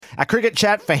A cricket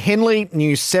chat for Henley,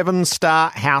 new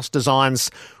 7-star house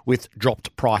designs with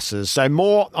dropped prices. So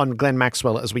more on Glenn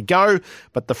Maxwell as we go,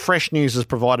 but the fresh news is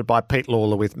provided by Pete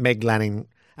Lalor with Meg Lanning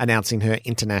announcing her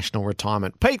international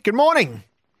retirement. Pete, good morning.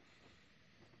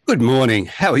 Good morning.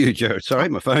 How are you, Jared? Sorry,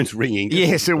 my phone's ringing.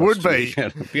 Yes, it would be.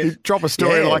 You drop a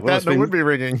story like that, and it would be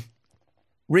ringing.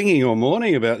 Ringing all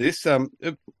morning about this.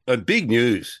 A big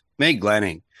news. Meg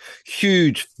Lanning,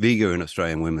 huge figure in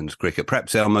Australian women's cricket,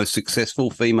 perhaps our most successful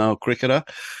female cricketer.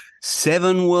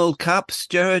 7 World Cups,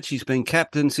 Jared. She's been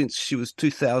captain since she was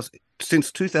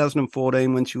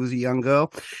 2014 when she was a young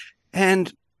girl.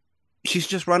 And she's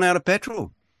just run out of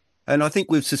petrol. And I think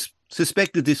we've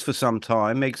suspected this for some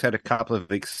time. Meg's had a couple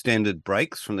of extended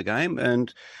breaks from the game,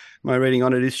 and my reading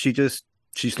on it is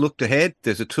she's looked ahead.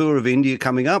 There's a tour of India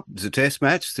coming up. There's a test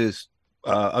match. There's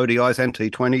ODIs and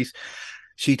T20s.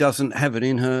 She doesn't have it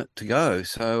in her to go.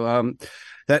 So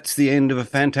that's the end of a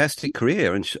fantastic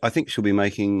career, and I think she'll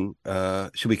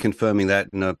be confirming that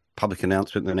in a public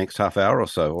announcement in the next half hour or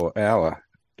so, or hour.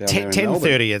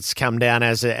 10:30 it's come down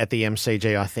as at the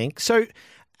MCG, I think. So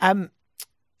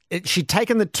she'd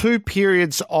taken the 2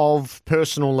 periods of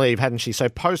personal leave, hadn't she? So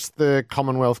post the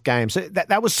Commonwealth Games.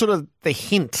 That was sort of the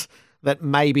hint that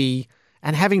maybe,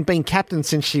 and having been captain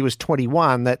since she was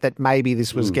 21, that maybe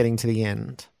this was getting to the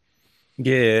end.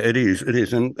 Yeah, it is. It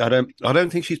is. And I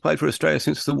don't think she's played for Australia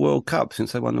since the World Cup,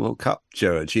 since they won the World Cup,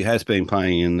 Jared. She has been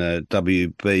playing in the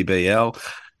WBBL.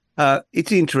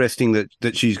 It's interesting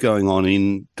that she's going on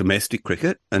in domestic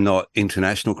cricket and not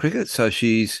international cricket. So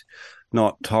she's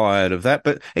not tired of that.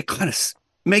 But it kind of,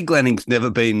 Meg Lanning's never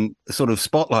been a sort of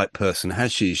spotlight person,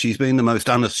 has she? She's been the most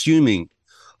unassuming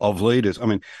of leaders. I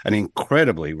mean, an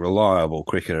incredibly reliable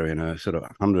cricketer in a sort of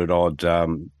 100-odd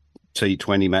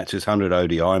T20 matches, 100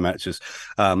 ODI matches,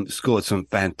 scored some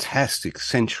fantastic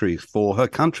centuries for her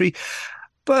country.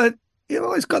 But you've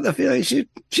always got the feeling she's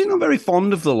not very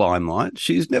fond of the limelight.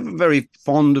 She's never very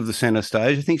fond of the centre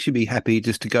stage. I think she'd be happy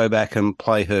just to go back and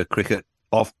play her cricket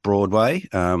off Broadway,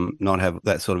 not have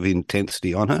that sort of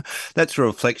intensity on her. That's a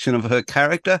reflection of her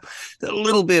character. A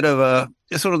little bit of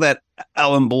sort of that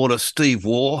Alan Border, Steve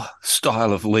Waugh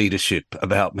style of leadership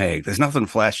about Meg. There's nothing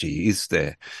flashy, is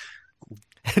there?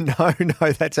 No,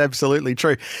 that's absolutely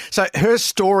true. So her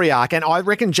story arc, and I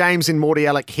reckon James in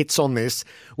Mordialloc hits on this.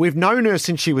 We've known her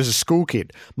since she was a school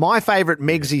kid. My favourite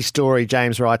Megsy story,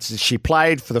 James writes, is she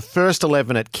played for the first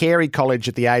 11 at Carey College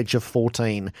at the age of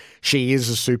 14. She is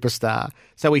a superstar.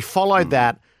 So we followed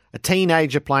that. A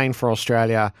teenager playing for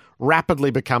Australia,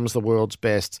 rapidly becomes the world's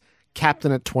best,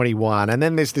 captain at 21. And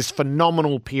then there's this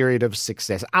phenomenal period of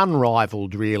success,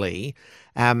 unrivaled really,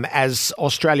 as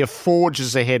Australia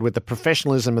forges ahead with the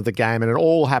professionalism of the game, and it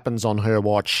all happens on her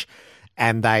watch.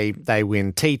 And they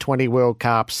win T20 World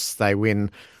Cups, they win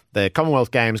the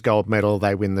Commonwealth Games gold medal,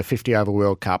 they win the 50-over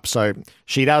World Cup. So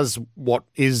she does what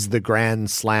is the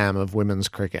grand slam of women's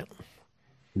cricket.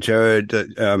 Jared,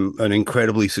 an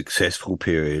incredibly successful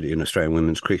period in Australian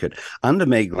women's cricket. Under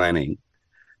Meg Lanning,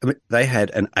 I mean, they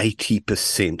had an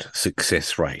 80%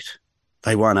 success rate.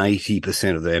 They won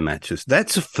 80% of their matches.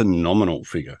 That's a phenomenal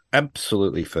figure,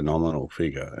 absolutely phenomenal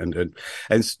figure. And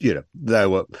you know, they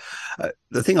were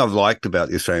the thing I've liked about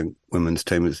the Australian women's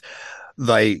team is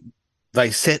they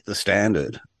set the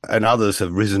standard, and others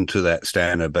have risen to that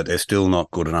standard, but they're still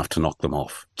not good enough to knock them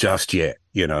off just yet.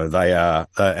 You know, they are,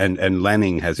 and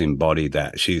Lanning has embodied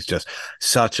that. She's just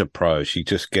such a pro. She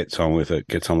just gets on with it,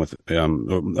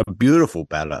 a beautiful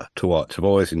batter to watch. I've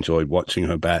always enjoyed watching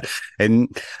her bat.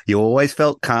 And you always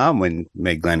felt calm when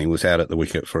Meg Lanning was out at the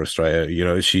wicket for Australia. You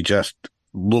know, she just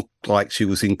looked like she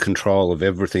was in control of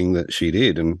everything that she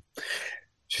did. And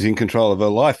she's in control of her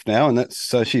life now, and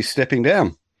so she's stepping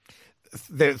down.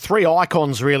 They're 3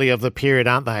 icons really of the period,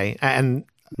 aren't they? And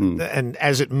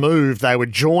as it moved, they were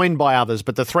joined by others,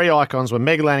 but the 3 icons were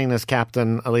Meg Lanning as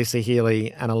captain, Elisa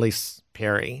Healy and Elise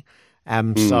Perry.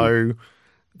 So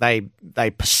they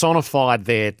personified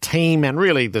their team and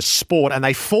really the sport, and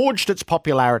they forged its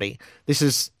popularity.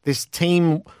 This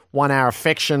team won our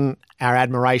affection, our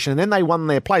admiration, and then they won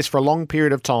their place for a long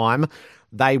period of time.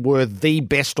 They were the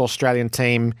best Australian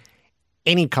team,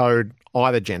 any code,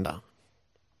 either gender.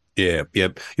 Yeah.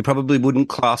 You probably wouldn't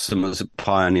class them as a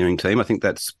pioneering team. I think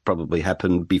that's probably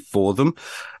happened before them,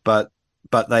 but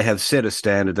they have set a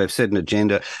standard. They've set an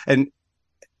agenda, and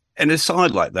a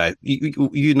side like that,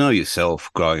 you know yourself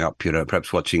growing up, you know,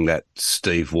 perhaps watching that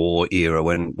Steve Waugh era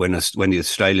when the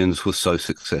Australians were so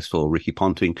successful, Ricky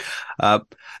Ponting,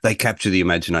 they captured the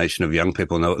imagination of young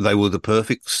people. And they were the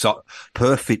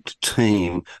perfect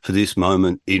team for this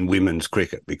moment in women's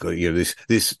cricket, because you know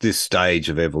this stage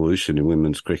of evolution in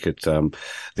women's cricket.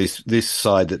 This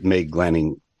side that Meg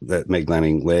Lanning that Meg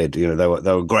Lanning led. They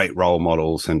were great role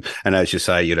models, and as you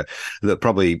say, that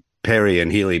probably Perry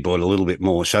and Healy brought a little bit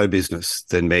more show business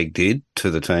than Meg did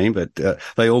to the team, but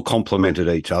they all complemented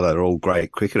each other. They're all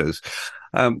great cricketers.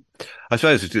 I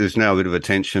suppose there's now a bit of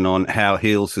attention on how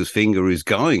Heels' finger is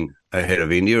going ahead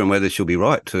of India and whether she'll be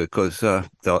right to, because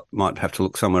they might have to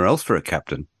look somewhere else for a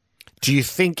captain. Do you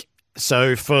think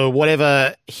so? For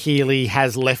whatever Healy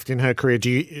has left in her career,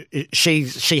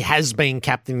 she has been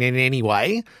captain in any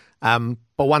way, but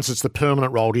once it's the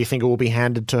permanent role, do you think it will be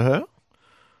handed to her?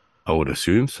 I would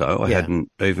assume so. I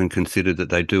hadn't even considered that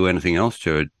they do anything else,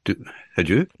 Jared. Had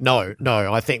you? No.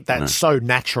 I think that's so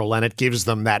natural, and it gives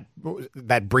them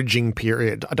that bridging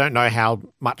period. I don't know how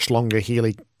much longer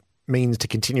Healy means to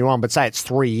continue on, but say it's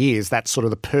 3 years. That's sort of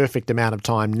the perfect amount of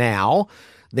time now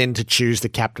then to choose the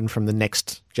captain from the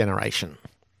next generation.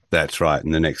 That's right,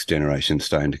 and the next generation's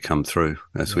starting to come through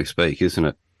as we speak, isn't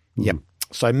it? Yep.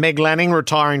 So Meg Lanning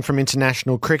retiring from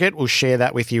international cricket. We'll share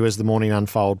that with you as the morning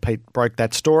unfold. Pete broke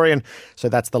that story, and so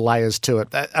that's the layers to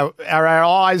it. Are our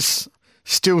eyes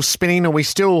still spinning? Are we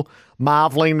still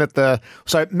marvelling that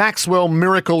so Maxwell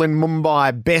miracle in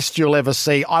Mumbai, best you'll ever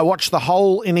see? I watched the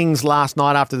whole innings last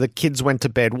night after the kids went to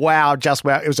bed. Wow, just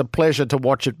wow. It was a pleasure to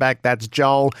watch it back. That's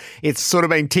Joel. It's sort of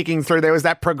been ticking through. There was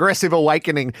that progressive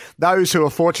awakening. Those who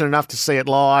were fortunate enough to see it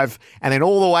live, and then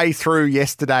all the way through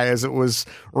yesterday as it was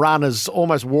run as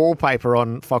almost wallpaper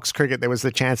on Fox Cricket, there was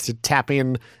the chance to tap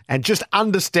in and just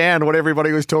understand what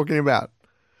everybody was talking about.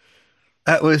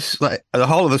 That was like the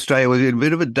whole of Australia was in a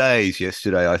bit of a daze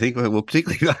yesterday, I think. Well,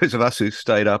 particularly those of us who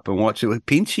stayed up and watched it, were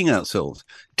pinching ourselves.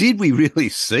 Did we really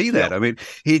see that? Yeah. I mean,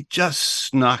 it just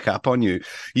snuck up on you.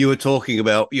 You were talking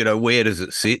about, where does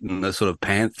it sit in the sort of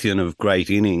pantheon of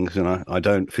great innings, and I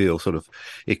don't feel sort of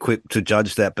equipped to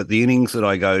judge that. But the innings that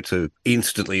I go to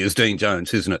instantly is Dean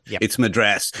Jones, isn't it? Yep. It's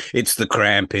Madras, it's the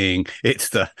cramping, it's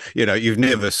the, you've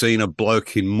never seen a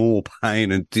bloke in more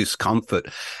pain and discomfort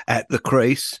at the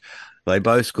crease. They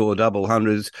both score double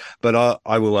hundreds, but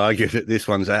I will argue that this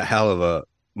one's a hell of a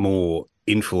more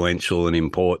influential and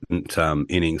important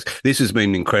innings. This has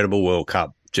been an incredible World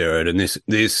Cup, Jared, and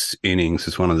this innings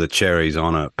is one of the cherries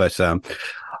on it. But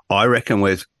I reckon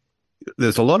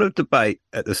there's a lot of debate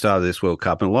at the start of this World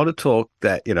Cup and a lot of talk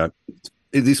that,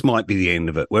 this might be the end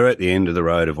of it. We're at the end of the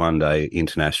road of one-day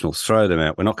internationals. Throw them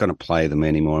out. We're not going to play them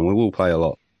anymore, and we will play a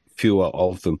lot fewer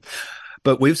of them.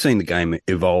 But we've seen the game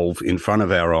evolve in front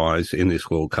of our eyes in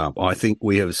this World Cup. I think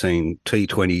we have seen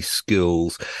T20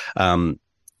 skills.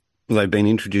 They've been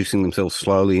introducing themselves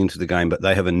slowly into the game, but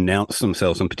they have announced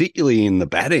themselves, and particularly in the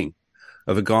batting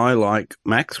of a guy like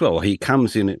Maxwell. He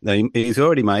comes in, he's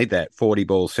already made that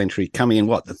 40-ball century, coming in,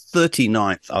 the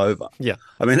 39th over? Yeah.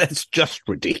 I mean, that's just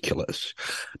ridiculous.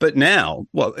 But now,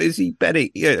 is he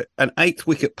batting? Yeah, an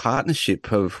 8th-wicket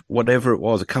partnership of whatever it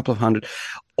was, a couple of hundred,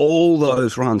 all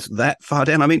those runs that far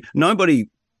down. I mean, nobody,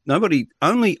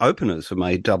 only openers have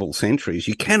made double centuries.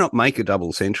 You cannot make a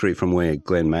double century from where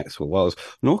Glenn Maxwell was,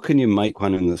 nor can you make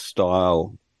one in the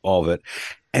style of it.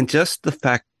 And just the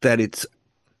fact that it's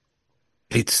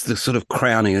the sort of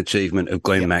crowning achievement of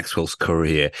Glenn Maxwell's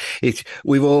career.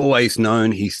 We've always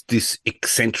known he's this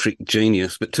eccentric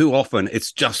genius, but too often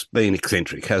it's just been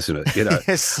eccentric, hasn't it?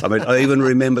 Yes. I mean, I even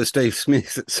remember Steve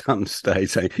Smith at some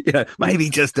stage saying, maybe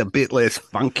just a bit less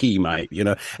funky, mate,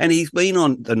 and he's been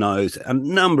on the nose a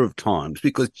number of times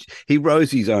because he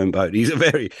rows his own boat. He's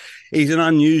an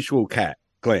unusual cat,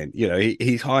 Glenn.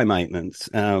 He's high maintenance,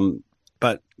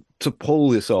 but to pull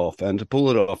this off and to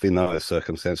pull it off in those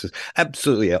circumstances,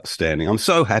 absolutely outstanding. I'm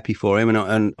so happy for him.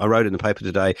 And I wrote in the paper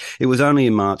today, it was only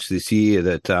in March this year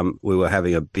that we were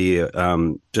having a beer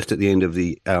just at the end of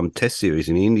the test series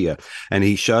in India. And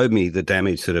he showed me the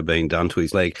damage that had been done to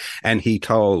his leg. And he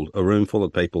told a room full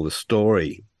of people the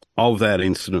story of that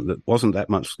incident that wasn't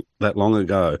that long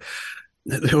ago.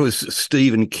 There was a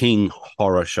Stephen King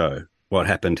horror show what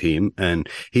happened to him, and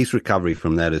his recovery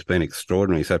from that has been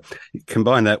extraordinary. So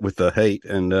combine that with the heat,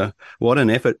 and what an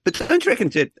effort. But don't you reckon,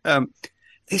 Jed,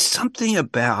 there's something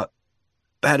about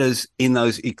batters in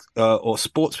those or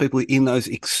sports people in those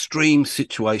extreme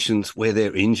situations where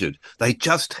they're injured? They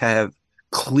just have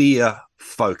clear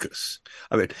focus.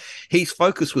 I mean, his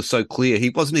focus was so clear, he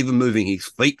wasn't even moving his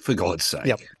feet, for God's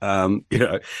sake.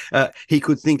 Yep. He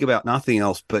could think about nothing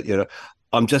else but,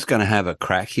 I'm just going to have a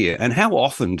crack here. And how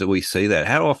often do we see that?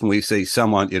 How often we see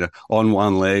someone, on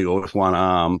one leg or with one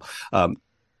arm,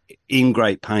 in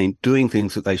great pain, doing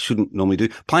things that they shouldn't normally do,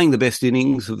 playing the best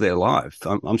innings of their life.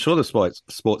 I'm sure the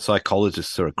sports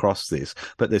psychologists are across this,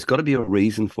 but there's got to be a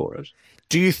reason for it.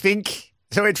 Do you think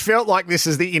So it felt like this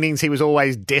is the innings he was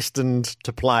always destined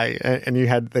to play, and you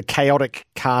had the chaotic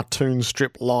cartoon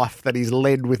strip life that he's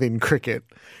led within cricket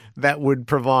that would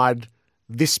provide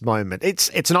this moment.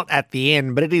 It's not at the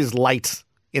end, but it is late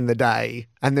in the day.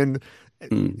 And then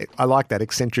I like that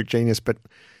eccentric genius, but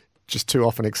just too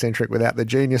often eccentric without the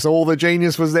genius. All the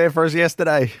genius was there for us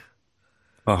yesterday.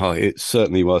 Oh, it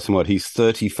certainly was. And he's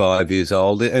 35 years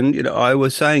old. And, I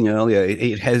was saying earlier,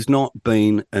 it has not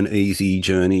been an easy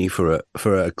journey for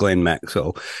a Glenn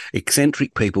Maxwell.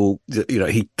 Eccentric people,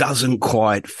 he doesn't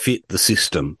quite fit the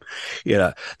system.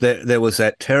 There was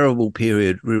that terrible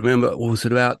period. Remember, was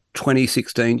it about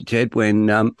 2016, Jed,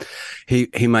 when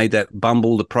he made that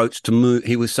bumbled approach to move?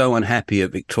 He was so unhappy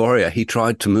at Victoria, he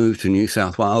tried to move to New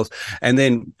South Wales. And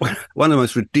then one of the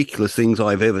most ridiculous things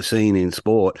I've ever seen in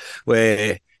sport,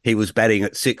 where he was batting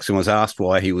at 6 and was asked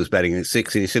why he was batting at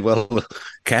 6. And he said, well, the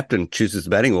captain chooses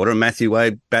the batting order and Matthew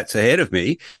Wade bats ahead of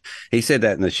me. He said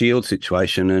that in the Shield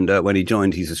situation. And when he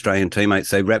joined his Australian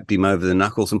teammates, they wrapped him over the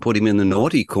knuckles and put him in the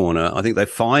naughty corner. I think they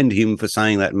fined him for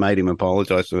saying that and made him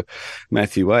apologise to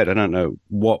Matthew Wade. I don't know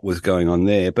what was going on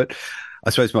there. But I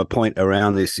suppose my point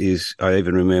around this is I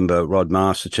even remember Rod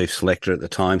Marsh, the chief selector at the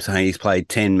time, saying he's played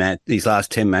these last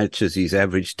 10 matches, he's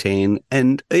averaged 10.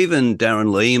 And even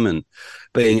Darren Lehman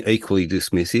being equally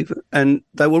dismissive. And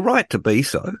they were right to be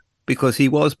so because he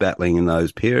was battling in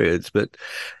those periods. But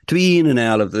to be in and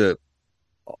out of the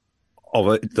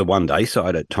one-day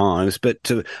side at times, but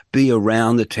to be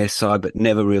around the test side but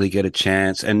never really get a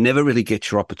chance and never really get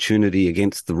your opportunity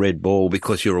against the red ball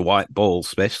because you're a white ball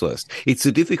specialist. It's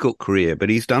a difficult career, but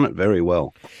he's done it very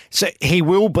well. So he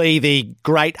will be the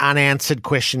great unanswered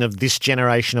question of this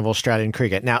generation of Australian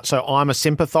cricket. Now, so I'm a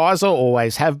sympathiser,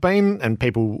 always have been, and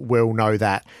people will know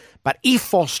that. But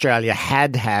if Australia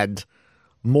had had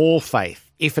more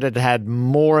faith, if it had had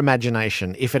more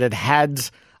imagination, if it had had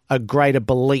a greater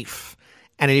belief,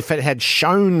 and if it had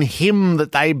shown him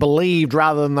that they believed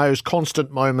rather than those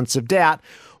constant moments of doubt,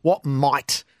 what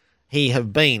might he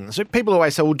have been? So people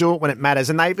always say, we'll do it when it matters.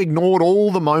 And they've ignored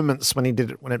all the moments when he did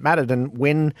it when it mattered. And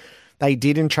when they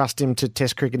did entrust him to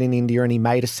Test cricket in India and he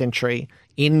made a century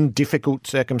in difficult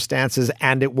circumstances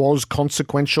and it was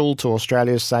consequential to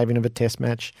Australia's saving of a Test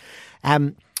match,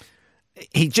 and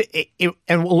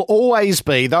will always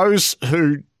be those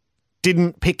who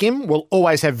didn't pick him will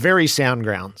always have very sound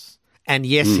grounds. And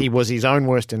yes, he was his own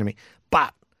worst enemy.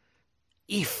 But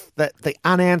if the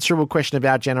unanswerable question of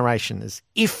our generation is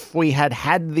if we had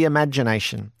had the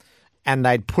imagination and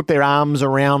they'd put their arms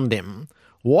around him,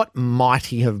 what might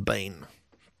he have been?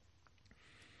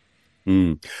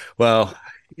 Well,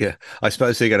 yeah, I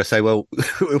suppose they're going to say, well,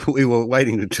 we were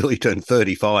waiting until he turned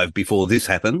 35 before this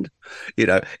happened.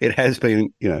 It has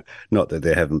been, not that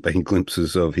there haven't been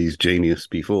glimpses of his genius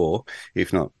before,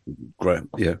 if not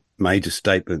major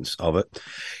statements of it.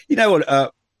 You know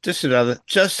what? Just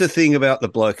a thing about the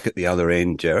bloke at the other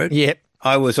end, Jared. Yep.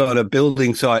 I was on a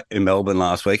building site in Melbourne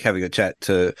last week having a chat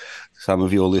to some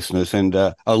of your listeners, and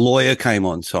a lawyer came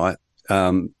on site.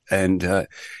 And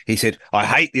he said, I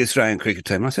hate the Australian cricket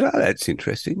team. I said, oh, that's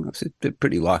interesting. I said, they're a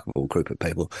pretty likeable group of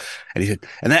people. And he said,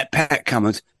 and that Pat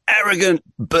Cummins, arrogant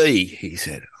B, he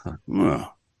said.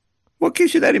 Oh, what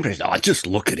gives you that impression? Oh, just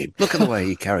look at him. Look at the way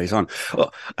he carries on.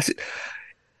 Well, I said,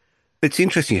 it's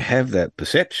interesting you have that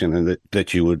perception and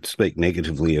that you would speak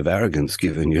negatively of arrogance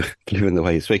given the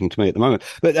way you're speaking to me at the moment.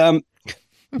 But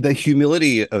the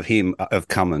humility of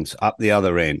Cummins up the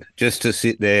other end, just to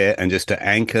sit there and just to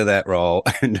anchor that role.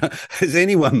 And has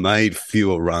anyone made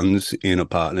fewer runs in a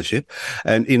partnership?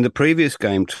 And in the previous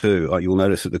game too, you'll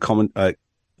notice that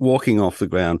walking off the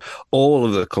ground, all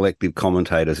of the collective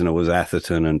commentators, and it was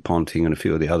Atherton and Ponting and a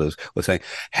few of the others, were saying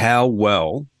how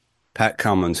well Pat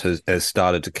Cummins has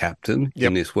started to captain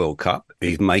in this World Cup.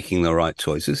 He's making the right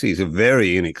choices. He's a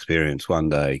very inexperienced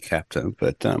one-day captain,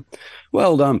 but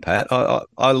well done, Pat.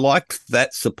 I liked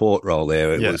that support role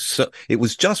there. It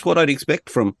was just what I'd expect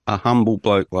from a humble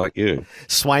bloke like you.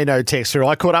 Swayno texter,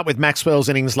 I caught up with Maxwell's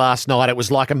innings last night. It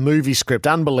was like a movie script.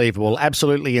 Unbelievable.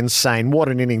 Absolutely insane. What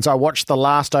an innings. I watched the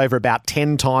last over about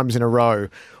 10 times in a row.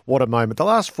 What a moment. The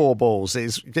last 4 balls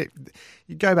is...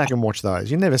 You go back and watch those.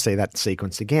 You never see that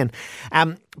sequence again.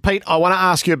 Pete, I want to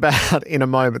ask you about, in a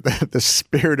moment, the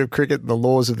spirit of cricket and the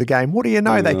laws of the game. What do you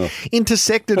know? They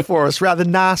intersected for us rather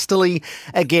nastily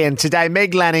again. Today,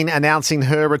 Meg Lanning announcing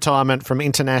her retirement from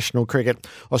international cricket,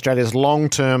 Australia's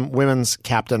long-term women's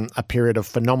captain, a period of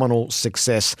phenomenal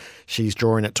success. She's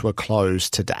drawing it to a close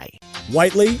today.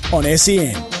 Whiteley on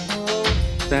SEN.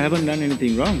 I haven't done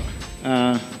anything wrong.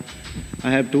 I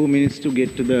have 2 minutes to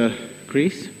get to the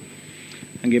crease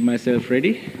and get myself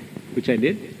ready, which I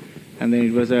did. And then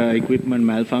it was an equipment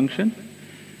malfunction.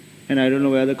 And I don't know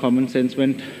where the common sense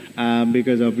went,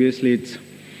 because obviously it's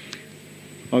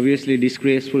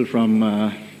disgraceful from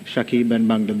Shakib and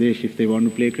Bangladesh if they want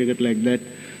to play cricket like that.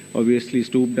 Obviously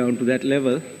stoop down to that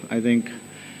level. I think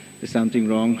there's something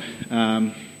wrong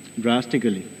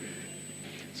drastically.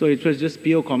 So it was just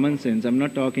pure common sense. I'm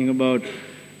not talking about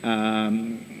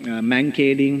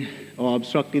mankading or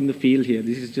obstructing the field here.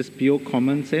 This is just pure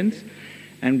common sense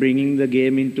and bringing the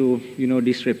game into,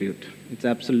 disrepute. It's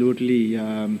absolutely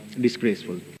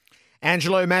disgraceful.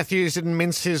 Angelo Matthews didn't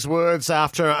mince his words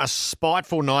after a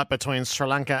spiteful night between Sri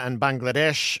Lanka and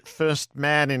Bangladesh. First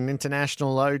man in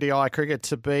international ODI cricket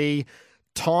to be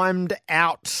timed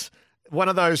out. One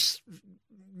of those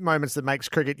moments that makes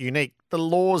cricket unique. The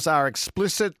laws are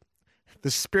explicit.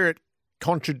 The spirit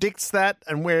contradicts that.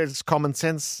 And where does common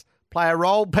sense play a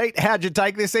role? Pete, how'd you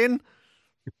take this in?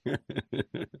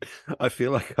 I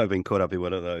feel like I've been caught up in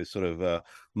one of those sort of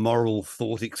moral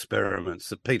thought experiments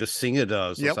that Peter Singer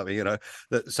does or something,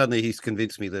 that suddenly he's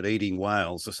convinced me that eating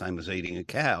whale's the same as eating a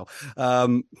cow.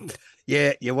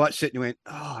 You watched it and you went,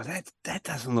 oh, that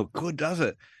doesn't look good, does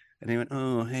it? And he went,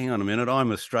 oh, hang on a minute,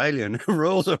 I'm Australian.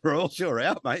 Rules are rules, you're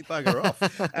out, mate, bugger off.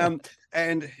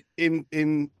 And in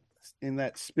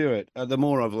that spirit, the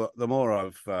more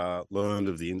I've learned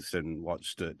of the incident and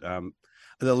watched it,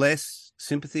 the less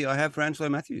sympathy I have for Angelo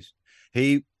Matthews.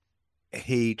 He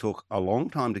took a long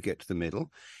time to get to the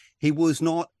middle. He was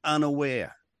not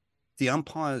unaware. The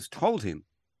umpires told him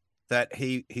that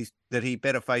he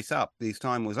better face up. His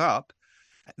time was up.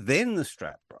 Then the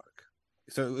strap broke.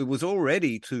 So it was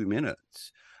already 2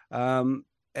 minutes. And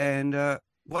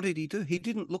what did he do? He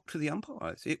didn't look to the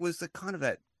umpires. It was the kind of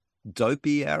that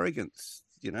dopey arrogance,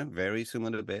 very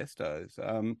similar to Bairstow's.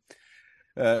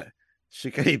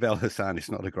 Shakib Al-Hassan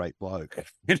is not a great bloke.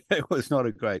 It was not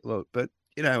a great look. But,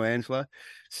 Angela,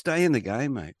 stay in the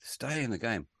game, mate. Stay in the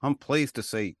game. I'm pleased to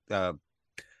see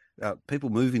people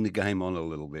moving the game on a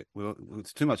little bit. Well,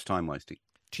 it's too much time wasting.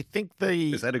 Do you think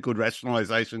Is that a good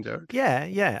rationalisation, Jared? Yeah.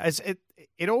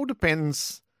 It all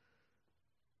depends.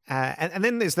 And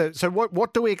then there's so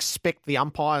what do we expect the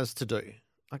umpires to do?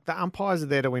 Like, the umpires are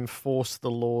there to enforce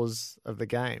the laws of the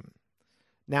game.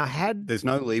 Now, there's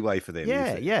no leeway for them.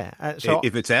 Yeah. So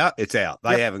if it's out, it's out.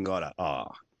 They haven't got it.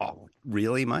 Oh,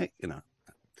 really, mate?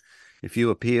 If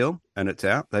you appeal and it's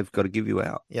out, they've got to give you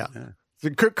out. Yeah. So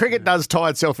cricket does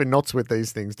tie itself in knots with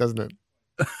these things, doesn't it?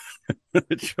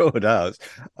 It sure does.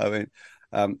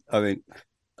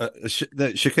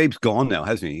 Shakib's gone now,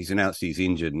 hasn't he? He's announced he's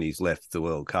injured and he's left the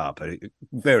World Cup. A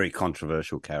very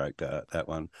controversial character, that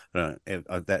one.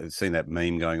 I've seen that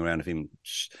meme going around of him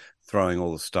throwing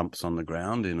all the stumps on the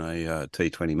ground in a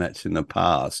T20 match in the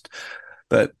past.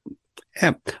 But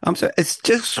it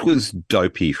just was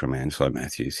dopey from Angelo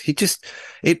Matthews.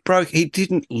 It broke. He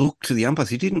didn't look to the umpires.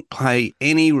 He didn't pay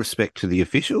any respect to the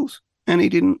officials, and he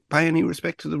didn't pay any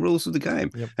respect to the rules of the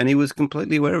game. Yep. And he was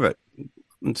completely aware of it.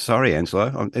 I'm sorry,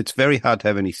 Angelo. It's very hard to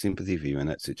have any sympathy for you in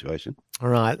that situation. All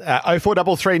right.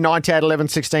 0433 98 11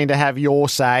 16 to have your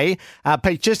say.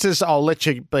 Pete, just as I'll let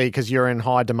you be because you're in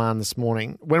high demand this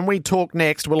morning, when we talk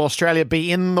next, will Australia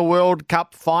be in the World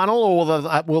Cup final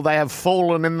or will they have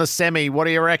fallen in the semi? What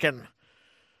do you reckon?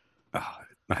 Oh,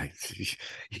 mate,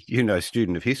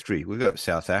 student of history. We've got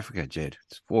South Africa, Jed.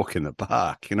 It's a walk in the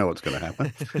park. You know what's going to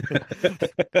happen.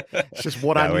 It's just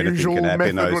what unusual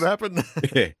method would happen.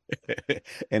 Yeah.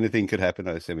 Anything could happen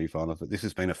in those semi-finals, but this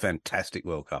has been a fantastic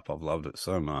World Cup. I've loved it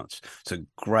so much. It's a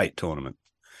great tournament.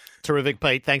 Terrific,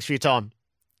 Pete. Thanks for your time.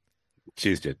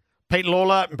 Cheers, Jed. Pete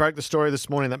Lalor broke the story this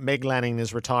morning that Meg Lanning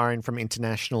is retiring from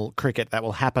international cricket. That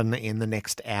will happen in the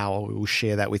next hour. We will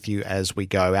share that with you as we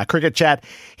go. Our cricket chat,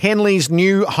 Henley's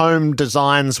new home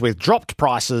designs with dropped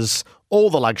prices, all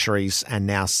the luxuries, and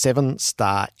now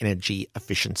 7-star energy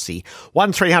efficiency.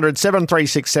 1300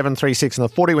 736 736 and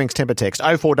the 40 Winks Temper text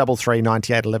 0433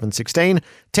 98 11 16.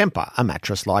 Temper, a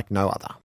mattress like no other.